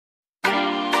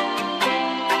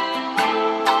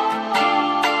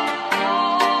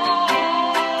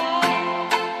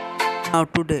Now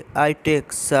today I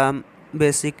take some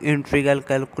basic integral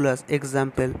calculus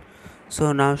example.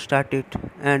 So now start it,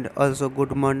 and also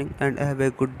good morning and have a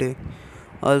good day.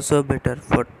 Also better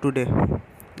for today.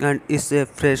 And it's a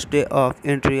fresh day of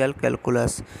integral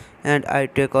calculus, and I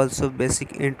take also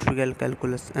basic integral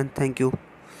calculus, and thank you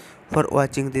for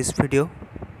watching this video.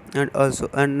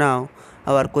 And now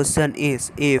our question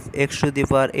is, if x to the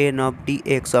power n of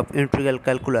dx of integral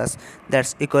calculus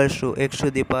that's equals to x to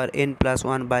the power n plus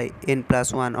 1 by n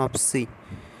plus 1 of c,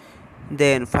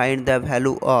 then find the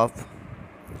value of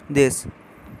this,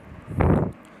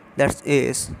 that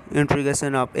is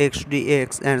integration of x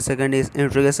dx, and second is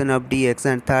integration of dx,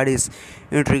 and third is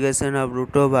integration of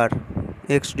root over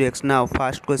x dx. Now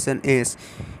first question is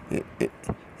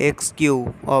x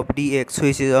cube of dx,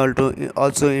 which is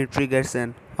also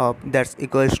integration of that's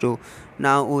equals to,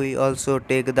 now we also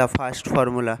take the first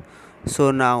formula.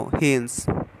 So now hence,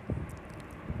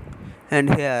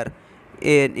 and here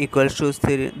n equals to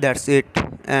 3, that's it,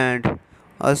 and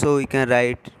also we can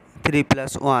write 3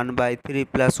 plus 1 by 3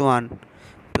 plus 1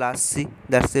 plus c,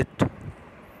 that's it,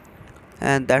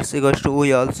 and that's equals to,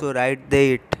 we also write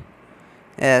it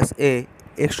as a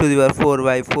x to the power 4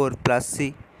 by 4 plus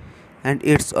c, and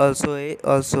it's also a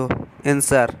also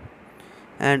answer,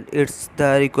 and it's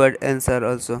the required answer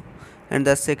also. And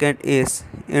the second is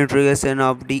integration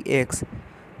of dx,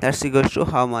 that's equals to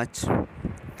how much,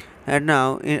 and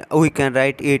now we can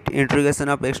write it integration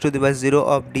of x to the power 0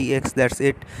 of dx, that's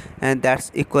it, and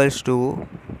that's equals to,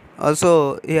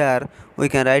 also here we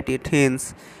can write it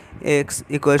hence x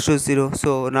equals to 0.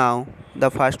 So now the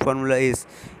first formula is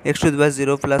x to the power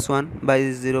 0 plus 1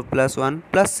 by 0 plus 1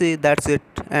 plus c, that's it,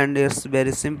 and it's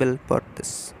very simple for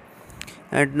this.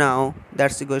 And now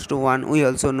that's equals to 1, we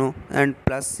also know, and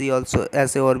plus c also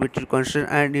as a arbitrary constant,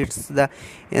 and it's the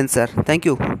answer. Thank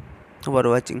you for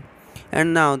watching.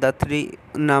 And now the 3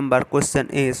 number question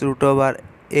is root over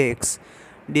x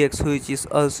dx, which is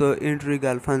also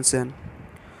integral function.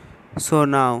 So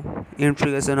now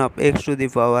integration of x to the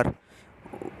power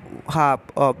half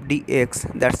of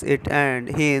dx, that's it,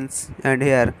 and hence, and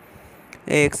here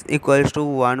x equals to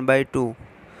 1 by 2.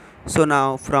 So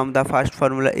now from the first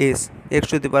formula is x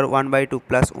to the power 1 by 2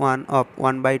 plus 1 of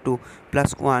 1 by 2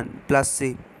 plus 1 plus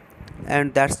c,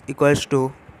 and that's equals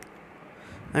to,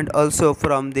 and also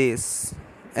from this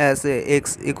as a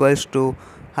x equals to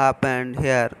half, and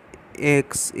here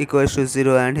x equals to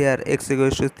 0, and here x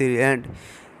equals to 3, and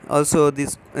also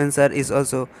this answer is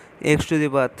also x to the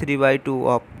power 3 by 2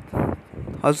 of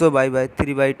also by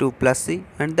 3 by 2 plus c,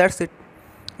 and that's it.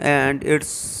 And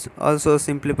it's also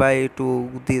simplify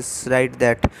to this, right,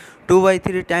 that 2 by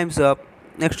 3 times of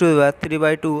x to the power 3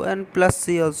 by 2 and plus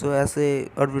c also as a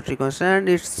arbitrary constant, and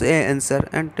it's a answer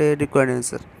and a required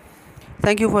answer.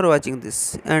 Thank you for watching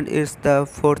this, and it's the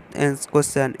fourth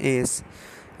question is,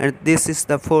 and this is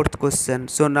the fourth question.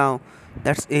 So now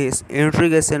that is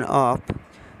integration of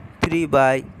 3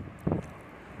 by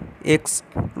x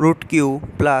root q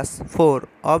plus 4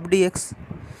 of dx,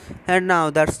 and now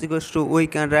that's equals to, we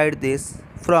can write this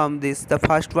from this the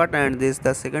first part, and this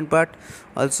the second part,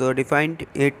 also defined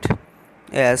it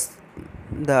as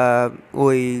the,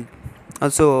 we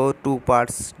also two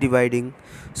parts dividing.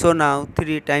 So now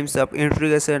 3 times of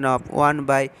integration of 1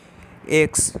 by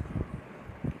x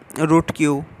root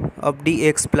q of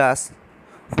dx plus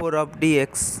 4 of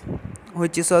dx,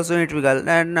 which is also integral,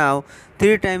 and now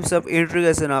 3 times of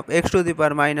integration of x to the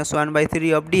power minus 1 by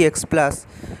 3 of dx plus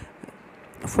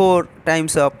 4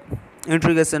 times of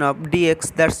integration of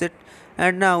dx, that's it.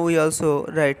 And now we also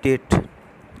write it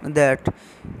that,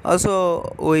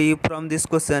 also we from this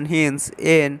question hence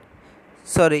x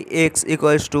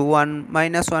equals to 1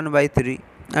 minus 1 by 3,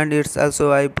 and it's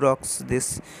also I box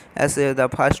this as the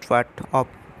first part of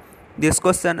this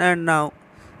question. And now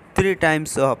 3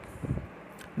 times of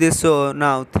this, so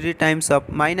now 3 times of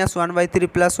minus 1 by 3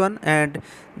 plus 1, and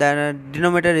the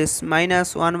denominator is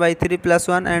minus 1 by 3 plus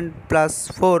 1 and plus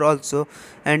 4 also,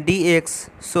 and dx,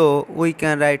 so we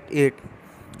can write it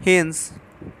hence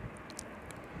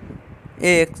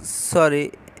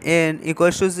n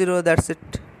equals to 0, that's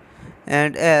it,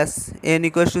 and as n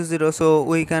equals to 0, so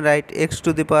we can write x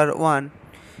to the power 1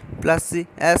 plus c,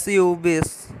 as you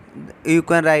base you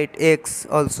can write x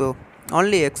also,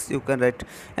 only x you can write,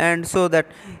 and so that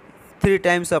 3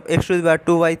 times of x to the power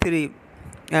 2 by 3,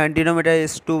 and denominator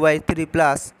is 2 by 3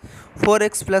 plus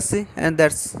 4x plus c, and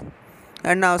that's,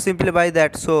 and now simplify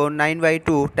that, so 9 by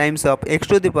 2 times of x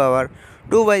to the power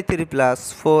 2 by 3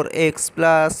 plus 4x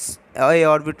plus a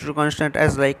arbitrary constant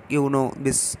as like you know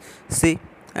this c,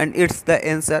 and it's the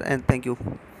answer. And thank you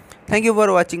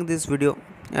for watching this video,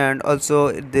 and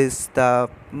also this the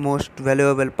most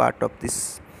valuable part of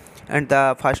this, and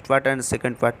the first part and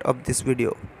second part of this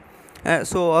video.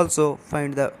 So also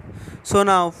find the so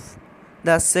now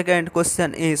the second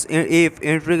question is if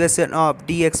integration of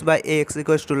dx by x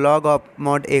equals to log of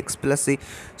mod x plus c,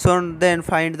 so then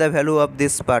find the value of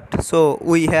this part. So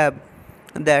we have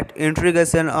that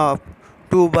integration of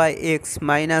 2 by x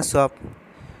minus of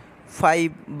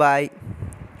 5 by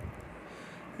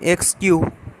x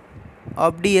cube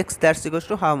of dx, that's equals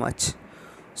to how much.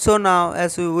 So now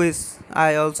as you wish,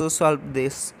 I also solved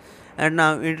this, and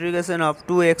now integration of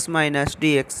 2x minus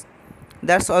dx,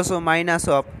 that's also minus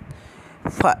of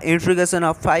integration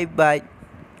of 5 by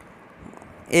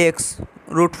x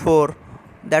root 4,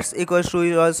 that's equals to,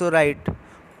 you also write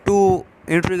 2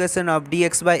 integration of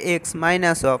dx by x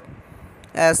minus of,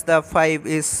 as the 5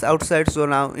 is outside, so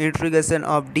now integration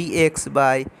of dx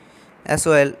by as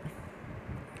well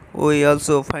we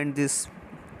also find this.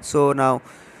 So now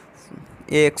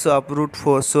x of root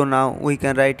 4, so now we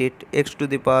can write it x to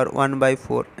the power 1 by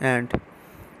 4, and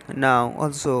now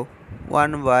also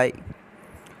 1 by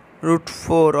root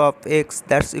 4 of x,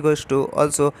 that's equals to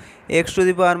also x to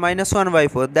the power minus 1 by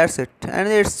 4, that's it, and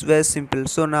it's very simple.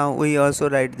 So now we also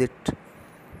write that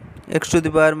x to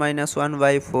the power minus 1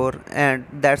 by 4, and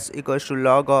that's equals to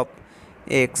log of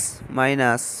x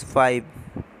minus 5,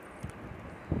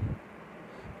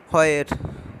 where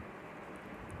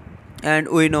and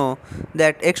we know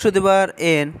that x to the power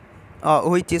n,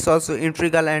 which is also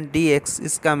integral, and dx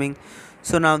is coming,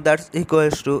 so now that's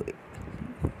equals to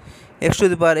x to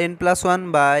the power n plus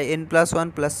 1 by n plus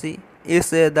 1 plus c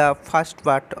is the first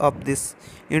part of this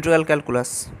integral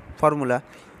calculus formula,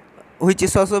 which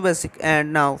is also basic.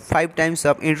 And now 5 times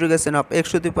of integration of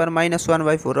x to the power minus 1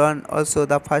 by 4, and also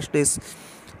the first is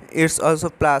it's also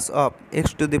plus of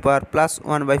x to the power plus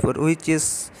 1 by 4, which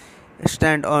is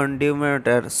stand on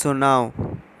denominator. So now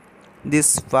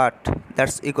this part,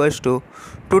 that's equals to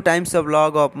 2 times of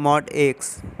log of mod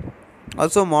x,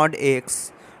 also mod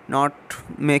x, not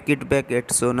make it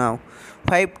bracket. So now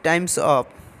 5 times of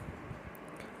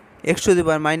x to the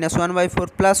power minus 1 by 4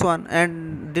 plus 1,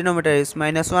 and denominator is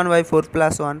minus 1 by 4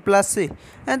 plus 1 plus c,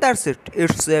 and that's it.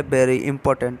 It's a very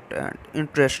important and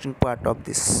interesting part of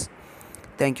this.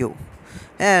 Thank you.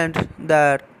 And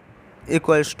that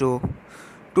equals to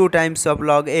 2 times of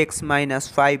log x minus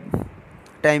 5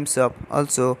 times of,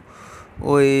 also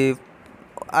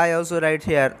I also write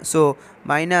here, so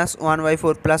minus 1 by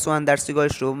 4 plus 1, that's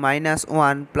equals to minus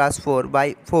 1 plus 4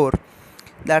 by 4,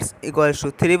 that's equals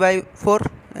to 3 by 4,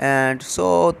 and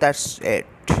so that's it.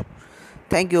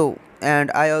 Thank you.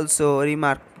 And I also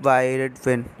remark by red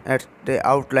pen at the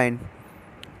outline,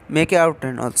 make a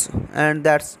outline also, and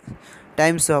that's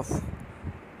times of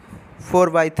 4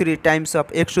 by 3 times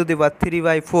of x to the power 3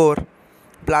 by 4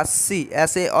 plus c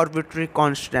as a arbitrary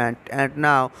constant, and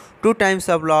now 2 times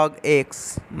of log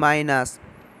x minus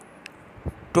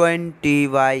 20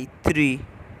 by 3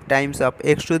 times of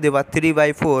x to the power 3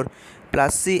 by 4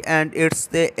 plus c, and it's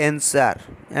the answer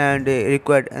and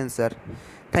required answer.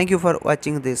 Thank you for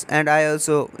watching this, and I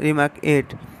also remark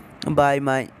it by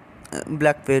my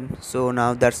black pen. So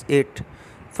now that's it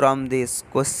from this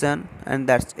question, and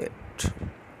that's it.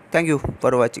 Thank you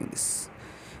for watching this.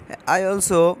 I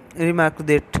also remark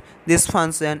that this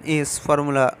function is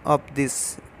formula of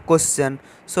this question,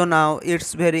 so now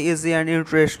it's very easy and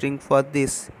interesting for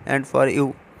this and for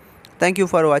you. Thank you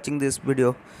for watching this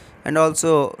video, and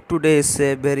also today is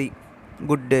a very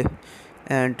good day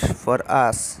and for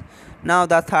us. Now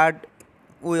the third,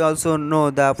 we also know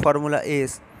the formula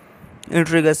is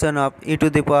integration of e to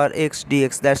the power x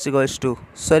dx, that's equals to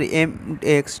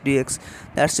mx dx,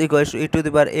 that's equals to e to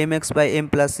the power mx by m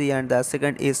plus c, and the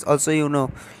second is also you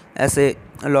know as a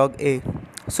log a.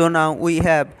 So now we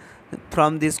have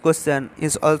from this question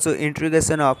is also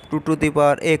integration of 2 to the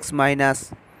power x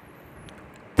minus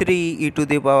 3 e to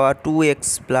the power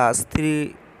 2x plus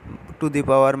 3 to the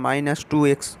power minus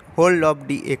 2x whole of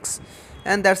dx,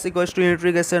 and that's equals to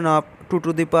integration of 2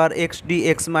 to the power x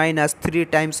dx minus 3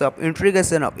 times of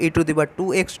integration of e to the power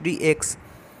 2x dx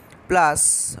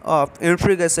plus of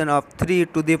integration of 3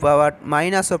 to the power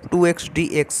minus of 2x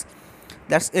dx,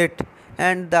 that's it.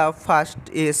 And the first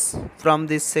is from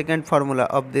this second formula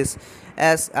of this,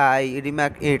 as I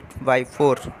remark it by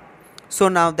 4. So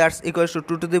now that's equals to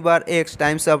 2 to the power x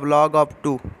times of log of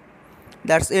 2,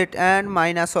 that's it, and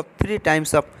minus of 3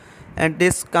 times of, and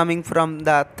this coming from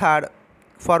the third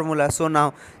formula. So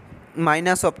now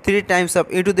minus of 3 times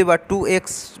of e to the power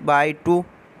 2x by 2,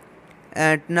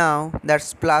 and now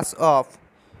that's plus of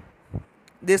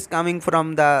this coming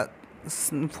from the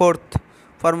fourth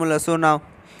formula. So now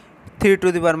 3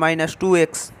 to the power minus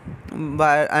 2x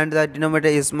by, and the denominator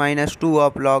is minus 2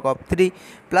 of log of 3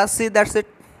 plus c, that's it.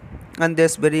 and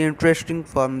that's very interesting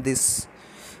from this.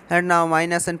 And now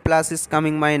minus and plus is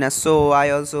coming minus, so I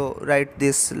also write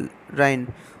this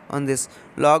line on this.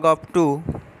 Log of 2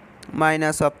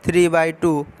 minus of 3 by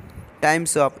 2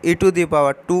 times of e to the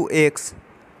power 2x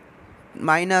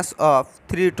minus of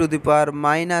 3 to the power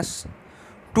minus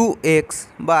 2x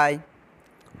by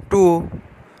 2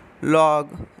 log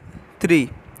 3,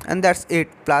 and that's it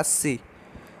plus c,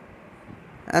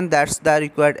 and that's the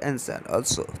required answer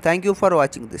also. Thank you for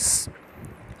watching this,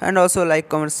 and also like,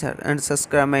 comment, share and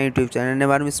subscribe my YouTube channel.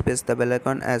 Never miss press the bell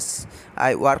icon as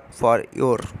I work for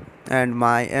your and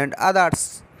my and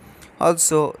others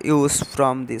also use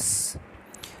from this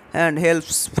and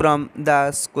helps from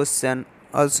this question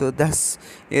also. Thus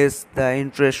is the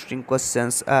interesting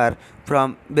questions are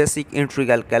from basic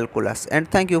integral calculus. And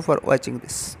thank you for watching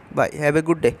this. Bye, have a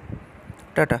good day,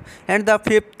 tata. And the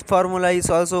fifth formula is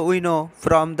also we know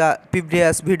from the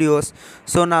previous videos.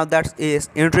 So now that is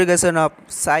integration of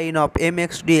sine of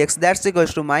mx dx, that's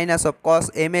equals to minus of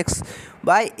cos mx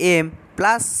by m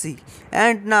plus c.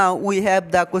 And now we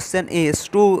have the question is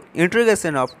to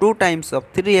integration of 2 times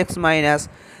of 3x minus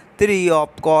 3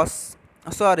 of cos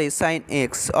sine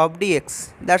x of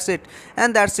dx, that's it.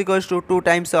 And that's equals to 2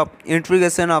 times of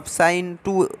integration of sine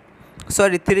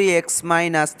 3x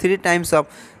minus 3 times of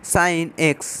sine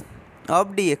x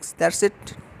of dx, that's it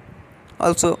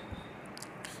also.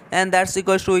 And that's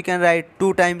equals to we can write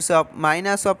 2 times of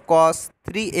minus of cos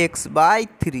 3x by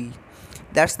 3,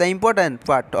 that's the important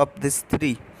part of this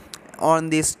 3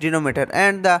 on this denominator.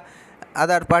 And the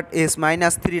other part is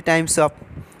minus 3 times of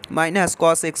minus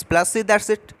cos x plus c,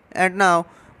 that's it. And now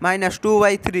minus 2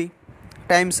 by 3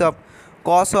 times of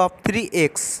cos of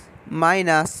 3x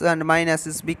minus, and minus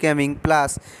is becoming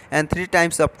plus, and 3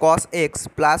 times of cos x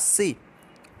plus c,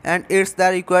 and it's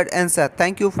the required answer.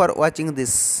 Thank you for watching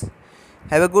this.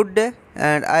 Have a good day.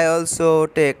 And I also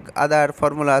take other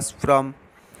formulas from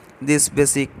this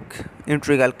basic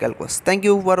integral calculus. Thank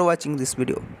you for watching this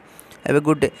video. Have a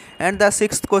good day. And the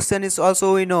sixth question is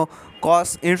also we know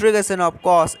cos integration of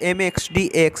cos mx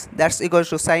dx, that's equals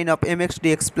to sine of mx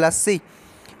dx plus c,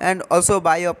 and also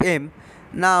by of m.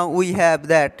 Now we have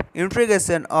that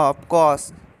integration of a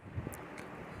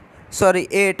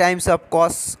times of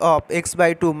cos of x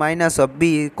by 2 minus of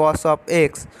b cos of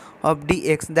x of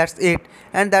dx, that's it.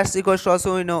 And that's equals to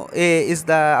also we know a is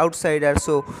the outsider,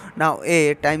 so now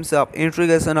a times of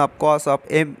integration of cos of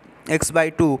m x by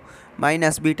 2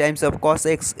 minus b times of cos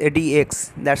x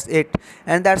dx, that's it.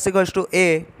 And that's equals to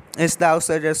a is the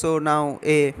outsider, so now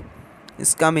a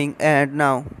is coming. And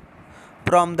now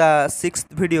from the sixth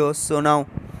video, so now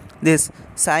this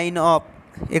sine of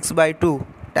x by 2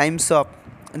 times of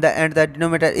the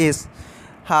denominator is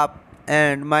half,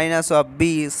 and minus of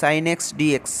b sine x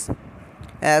dx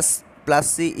as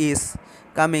plus c is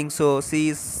coming, so c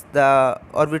is the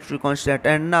arbitrary constant.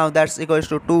 And now that's equals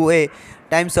to 2a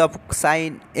times of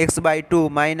sine x by 2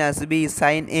 minus b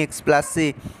sine x plus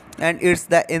c, and it's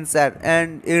the answer,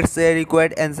 and it's a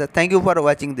required answer. Thank you for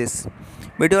watching this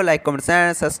video. Like, comment,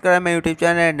 and subscribe my YouTube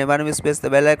channel, and never miss press the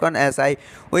bell icon as I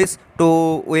wish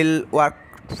to will work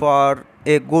for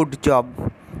a good job.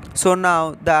 So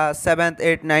now the 7th,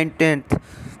 8th, 9th, 10th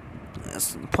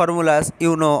formulas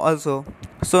you know also.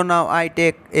 So now I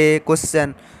take a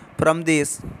question from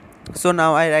this, so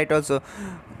now I write also.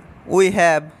 We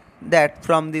have that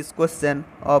from this question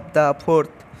of the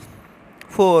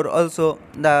 4 also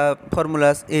the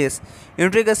formulas is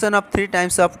integration of 3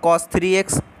 times of cos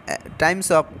 3x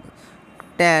times of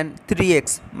tan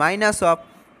 3x minus of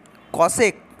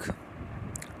cosec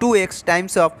 2x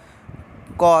times of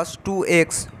cos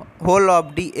 2x whole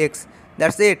of dx,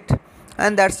 that's it.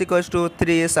 And that's equals to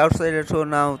 3 is outside, so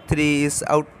now 3 is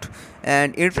out.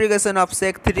 And integration of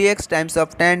sec 3x times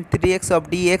of tan 3x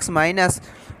of dx minus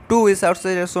 2 is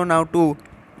outside, so now 2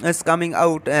 is coming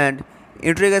out. And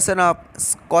integration of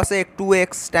cosec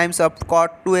 2x times of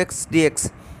cot 2x dx,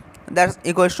 that's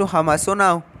equals to how much? So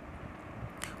now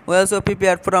we also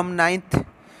prepare from 9th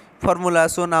formula,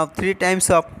 so now 3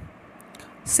 times of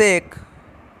sec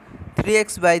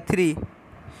 3x by 3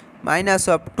 minus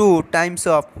of 2 times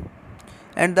of,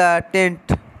 and the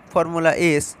 10th formula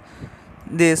is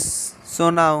this, so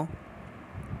now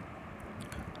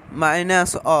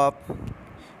minus of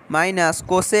minus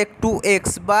cosec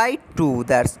 2x by 2,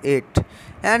 that's it.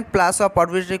 And plus of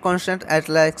arbitrary constant at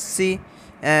like c,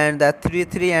 and the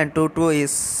 3 and 2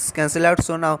 is cancelled out,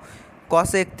 so now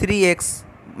cosec 3x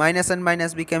minus and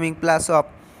minus becoming plus of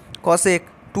cosec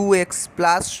 2x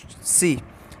plus c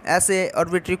as a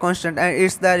arbitrary constant, and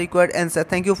it's the required answer.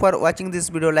 Thank you for watching this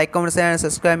video. Like, comment, share and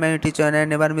subscribe my YouTube channel, and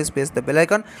never miss press the bell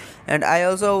icon. And I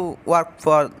also work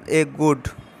for a good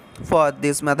for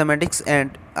this mathematics,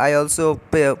 and I also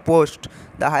post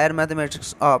the higher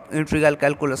mathematics of integral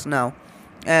calculus now,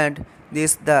 and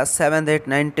this the 7th, 8th,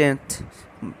 9th, 10th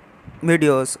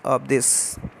videos of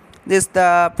this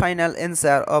the final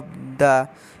answer of the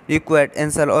required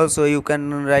answer. Also you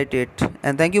can write it,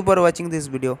 and thank you for watching this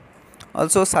video.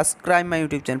 Also subscribe my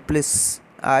YouTube channel please.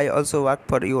 I also work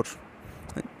for your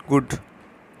good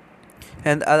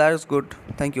and others good.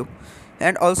 Thank you,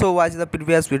 and also watch the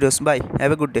previous videos. Bye,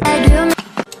 have a good day. I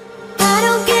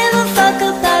don't give a fuck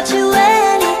about you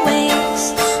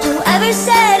anyways. Whoever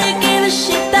said I give a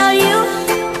shit about you?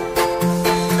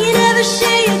 You never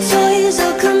share your toys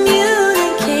or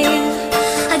communicate.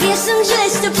 I guess I'm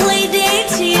just a play date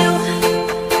to you.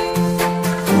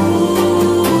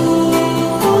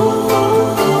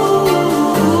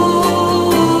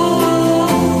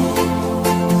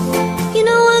 You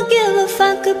know I give a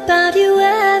fuck about you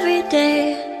every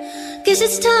day. Guess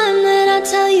it's time that I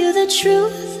tell you the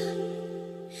truth.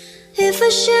 If I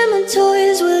share my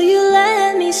toys, will you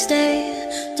let me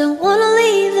stay? Don't wanna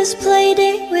leave this play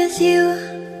date with you.